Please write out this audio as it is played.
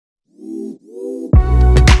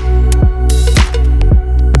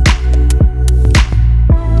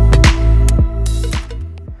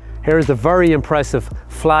Here is the very impressive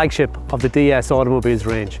flagship of the DS Automobiles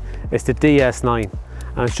range. It's the DS9.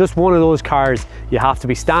 And it's just one of those cars you have to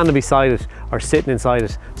be standing beside it or sitting inside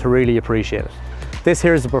it to really appreciate it. This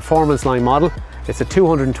here is the performance line model. It's a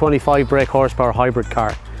 225 brake horsepower hybrid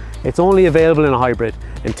car. It's only available in a hybrid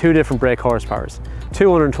in two different brake horsepowers,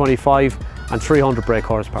 225 and 300 brake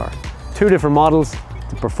horsepower. Two different models,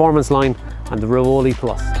 the performance line and the Rivoli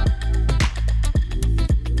Plus.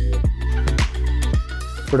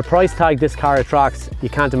 For the price tag this car attracts, you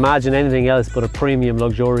can't imagine anything else but a premium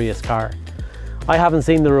luxurious car. I haven't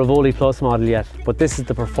seen the Rivoli Plus model yet, but this is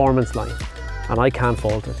the performance line, and I can't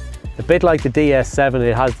fault it. A bit like the DS7,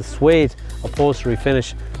 it has the suede upholstery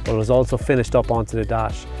finish, but it was also finished up onto the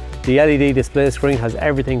dash. The LED display screen has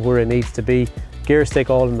everything where it needs to be, gear stick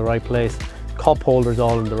all in the right place, cup holders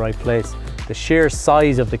all in the right place. The sheer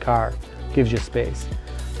size of the car gives you space.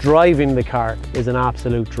 Driving the car is an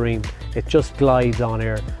absolute dream. It just glides on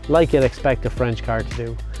air, like you'd expect a French car to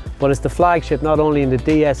do. But it's the flagship not only in the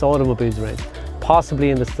DS Automobiles range, possibly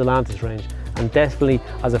in the Stellantis range, and definitely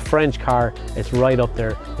as a French car, it's right up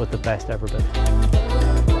there with the best ever built.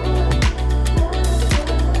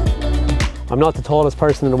 I'm not the tallest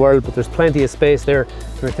person in the world, but there's plenty of space there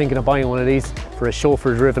if you're thinking of buying one of these for a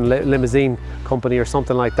chauffeur-driven limousine company or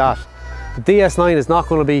something like that. The DS9 is not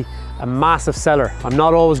going to be a massive seller. I'm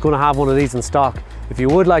not always going to have one of these in stock. If you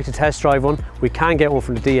would like to test drive one, we can get one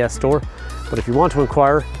from the DS store. But if you want to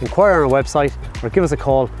inquire on our website or give us a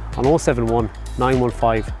call on 071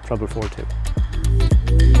 915 4442.